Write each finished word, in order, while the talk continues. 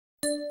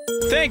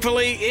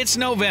Thankfully, it's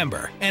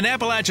November, and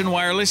Appalachian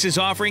Wireless is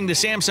offering the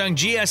Samsung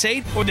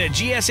GS8 or the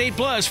GS8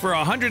 Plus for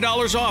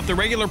 $100 off the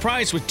regular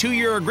price with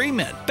 2-year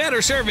agreement.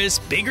 Better service,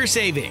 bigger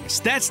savings.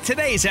 That's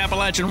today's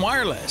Appalachian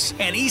Wireless,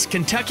 an East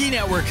Kentucky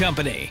network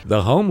company.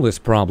 The homeless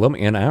problem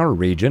in our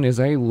region is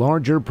a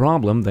larger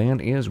problem than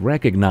is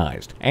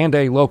recognized, and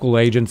a local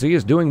agency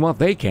is doing what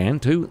they can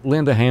to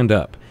lend a hand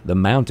up. The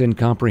Mountain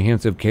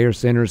Comprehensive Care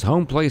Center's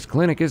Home Place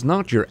Clinic is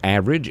not your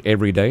average,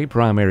 everyday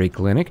primary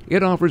clinic.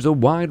 It offers a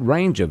wide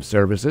range of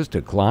services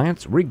to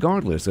clients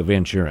regardless of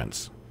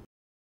insurance.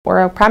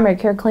 We're a primary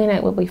care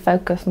clinic, but we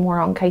focus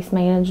more on case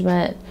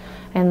management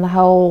and the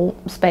whole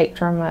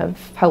spectrum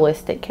of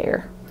holistic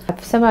care.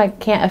 If somebody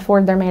can't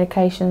afford their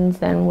medications,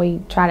 then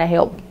we try to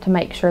help to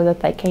make sure that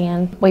they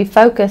can. We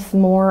focus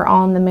more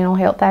on the mental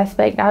health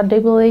aspect, I do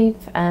believe,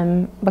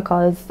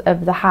 because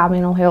of the high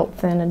mental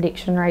health and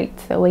addiction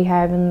rates that we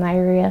have in the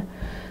area.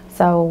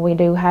 So we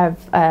do have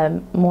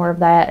more of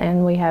that,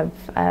 and we have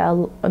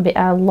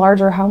a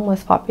larger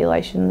homeless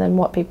population than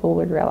what people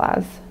would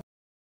realize.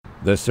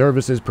 The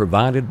services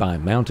provided by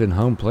Mountain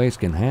Home Place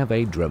can have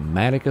a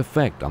dramatic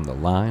effect on the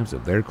lives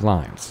of their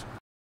clients.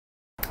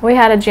 We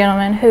had a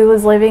gentleman who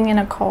was living in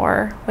a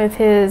car with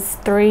his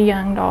 3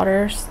 young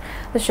daughters.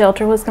 The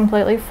shelter was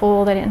completely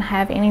full. They didn't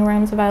have any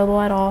rooms available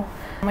at all.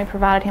 We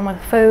provided him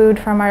with food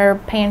from our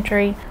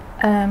pantry,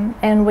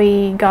 and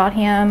we got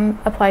him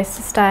a place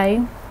to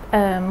stay.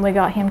 We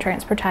got him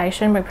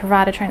transportation. We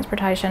provided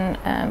transportation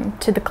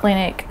to the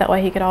clinic. That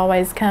way he could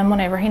always come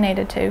whenever he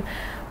needed to.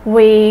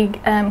 We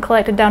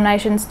collected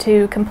donations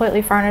to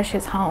completely furnish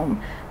his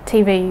home.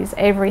 TVs,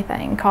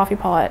 everything, coffee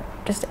pot,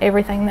 just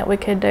everything that we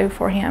could do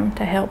for him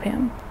to help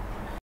him.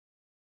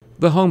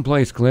 The Home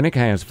Place Clinic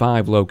has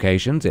 5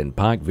 locations in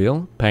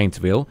Pikeville,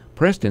 Paintsville,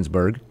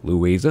 Prestonsburg,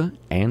 Louisa,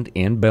 and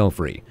in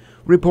Belfry.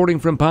 Reporting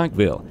from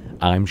Pikeville,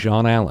 I'm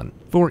Shawn Allen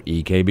for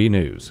EKB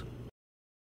News.